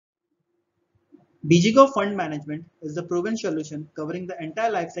Digigov Fund Management is the proven solution covering the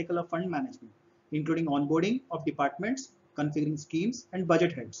entire lifecycle of fund management, including onboarding of departments, configuring schemes, and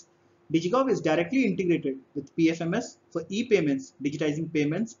budget heads. Digigov is directly integrated with PFMS for e-payments, digitizing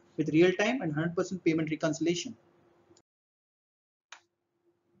payments with real-time and 100% payment reconciliation.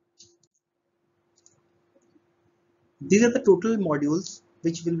 These are the total modules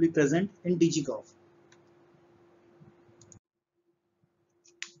which will be present in Digigov.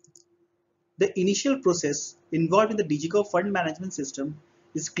 The initial process involved in the Digigov fund management system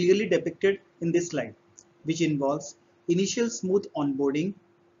is clearly depicted in this slide, which involves initial smooth onboarding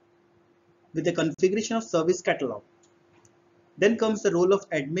with the configuration of service catalog. Then comes the role of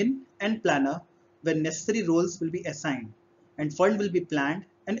admin and planner, where necessary roles will be assigned and fund will be planned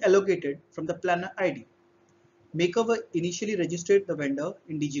and allocated from the planner ID. Makeover initially registered the vendor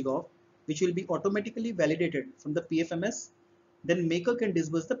in Digigov, which will be automatically validated from the PFMS. Then Maker can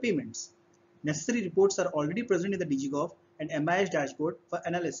disburse the payments. Necessary reports are already present in the Digigov and MIS dashboard for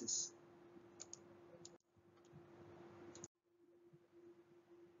analysis.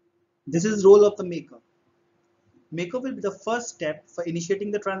 This is role of the Maker. Maker will be the first step for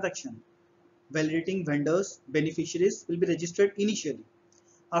initiating the transaction. Validating vendors, beneficiaries will be registered initially.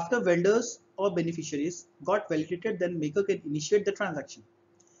 After vendors or beneficiaries got validated, then Maker can initiate the transaction.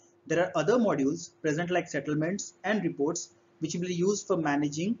 There are other modules present like settlements and reports, which will be used for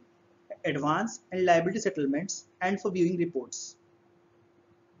managing advance and liability settlements and for viewing reports.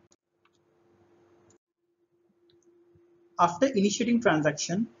 After initiating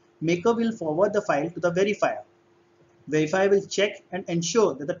transaction, Maker will forward the file to the verifier. Verifier will check and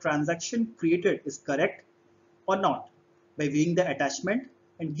ensure that the transaction created is correct or not by viewing the attachment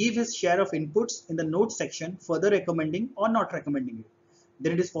and give his share of inputs in the notes section, further recommending or not recommending it.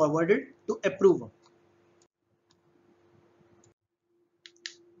 Then it is forwarded to approver.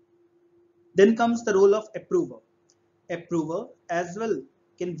 Then comes the role of approver. Approver as well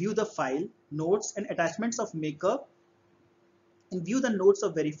can view the file, notes and attachments of Maker and view the notes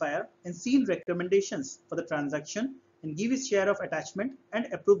of verifier and see recommendations for the transaction and give his share of attachment and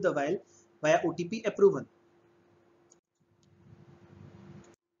approve the file via OTP approval.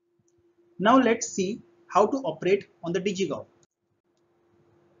 Now let's see how to operate on the Digigov.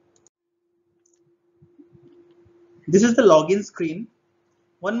 This is the login screen.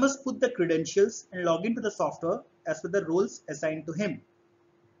 One must put the credentials and log into the software as per the roles assigned to him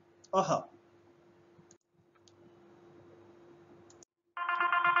or her.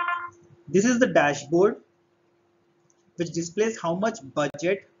 This is the dashboard which displays how much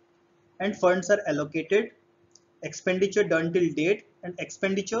budget and funds are allocated, expenditure done till date, and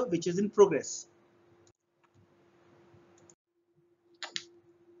expenditure which is in progress.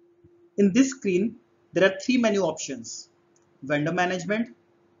 In this screen, there are three menu options: vendor management,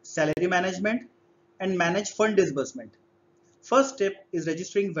 salary management, and manage fund disbursement. First step is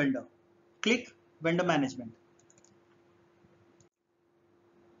registering vendor. Click vendor management.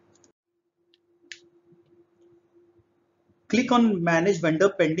 Click on manage vendor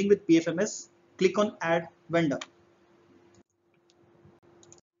pending with PFMS. Click on add vendor.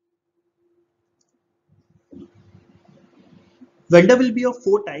 Vendor will be of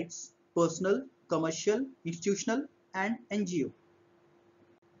four types: personal, commercial, institutional, and NGO.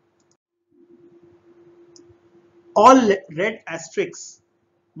 All red asterisks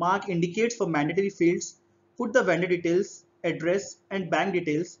mark indicates for mandatory fields. Put the vendor details, address, and bank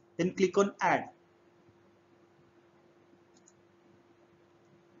details, then click on add.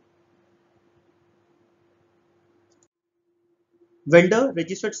 Vendor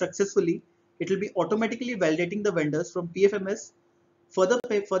registered successfully. It will be automatically validating the vendors from PFMS. Further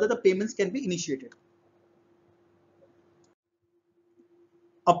the payments can be initiated.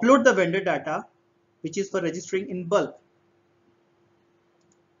 Upload the vendor data, which is for registering in bulk.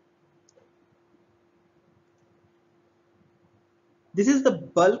 This is the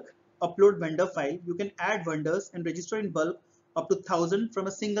bulk upload vendor file. You can add vendors and register in bulk up to 1,000 from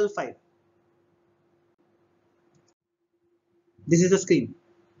a single file. This is the screen.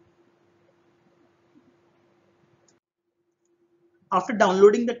 After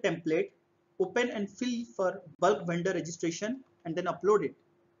downloading the template, open and fill for bulk vendor registration and then upload it.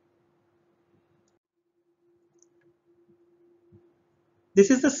 This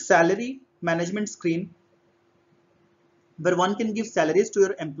is the salary management screen where one can give salaries to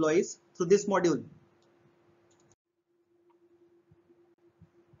your employees through this module.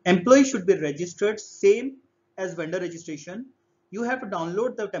 Employee should be registered same as vendor registration. You have to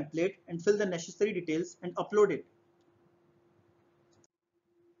download the template and fill the necessary details and upload it.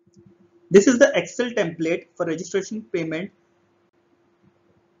 This is the Excel template for registration payment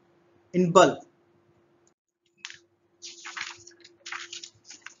in bulk.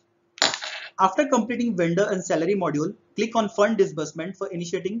 After completing vendor and salary module, click on Fund Disbursement for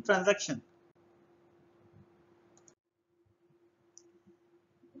initiating transaction.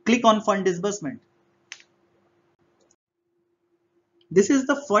 Click on Fund Disbursement. This is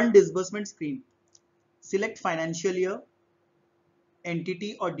the Fund Disbursement screen. Select Financial Year,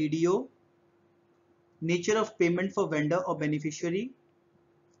 Entity or DDO, Nature of payment for vendor or beneficiary.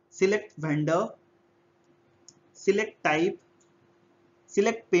 Select Vendor. Select Type.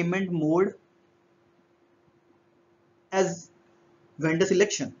 Select Payment Mode as vendor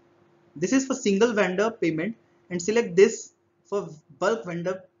selection. This is for single vendor payment, and select this for bulk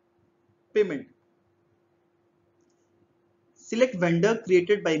vendor payment. Select vendor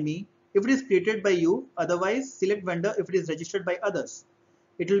created by me if it is created by you, otherwise select vendor if it is registered by others.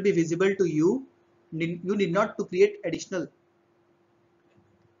 It will be visible to you. You need not to create additional.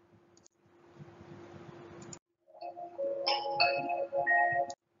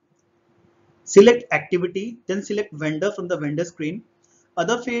 Select activity, then select vendor from the vendor screen.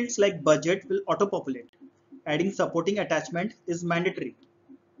 Other fields like budget will auto-populate. Adding supporting attachment is mandatory.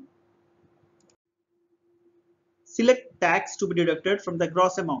 Select tax to be deducted from the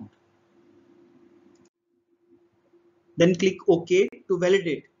gross amount. Then click OK to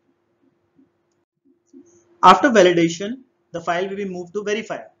validate. After validation, the file will be moved to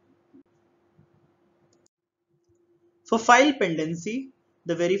verifier. For file pendency,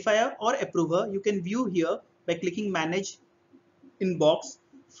 the verifier or approver you can view here by clicking Manage Inbox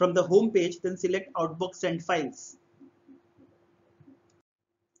from the home page, then select Outbox Send Files.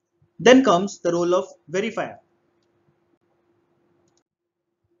 Then comes the role of verifier.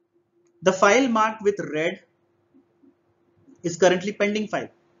 The file marked with red is currently pending file.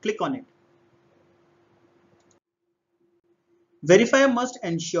 Click on it. Verifier must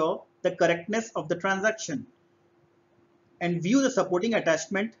ensure the correctness of the transaction and view the supporting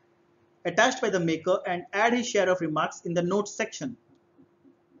attachment attached by the maker and add his share of remarks in the notes section.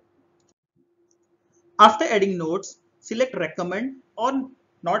 After adding notes, select recommend or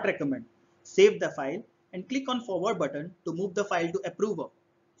not recommend. Save the file and click on forward button to move the file to approver.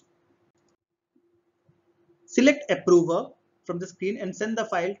 Select approver from the screen and send the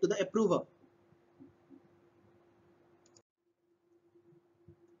file to the approver.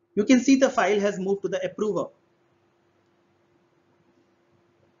 You can see the file has moved to the approver.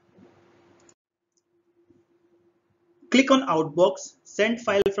 Click on Outbox, Send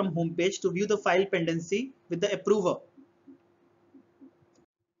File from homepage to view the file pendency with the approver.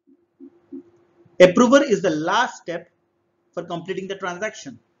 Approver is the last step for completing the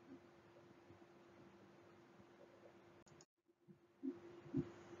transaction.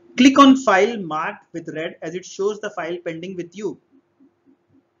 Click on File marked with red as it shows the file pending with you.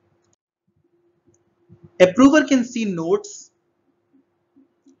 Approver can see notes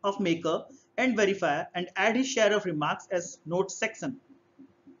of maker and verifier and add his share of remarks as notes section.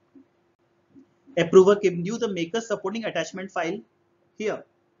 Approver can view the maker supporting attachment file here.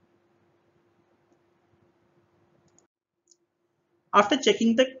 After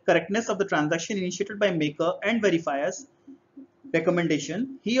checking the correctness of the transaction initiated by maker and verifier's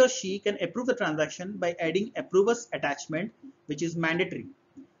recommendation, he or she can approve the transaction by adding approver's attachment, which is mandatory.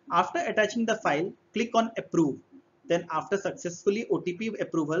 After attaching the file, click on Approve. Then after successfully OTP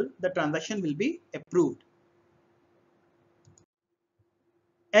approval, the transaction will be approved.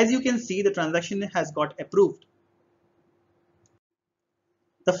 As you can see, the transaction has got approved.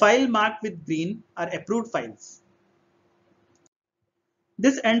 The file marked with green are approved files.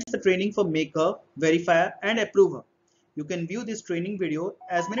 This ends the training for maker, verifier and approver. You can view this training video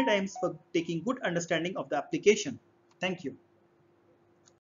as many times for taking good understanding of the application. Thank you.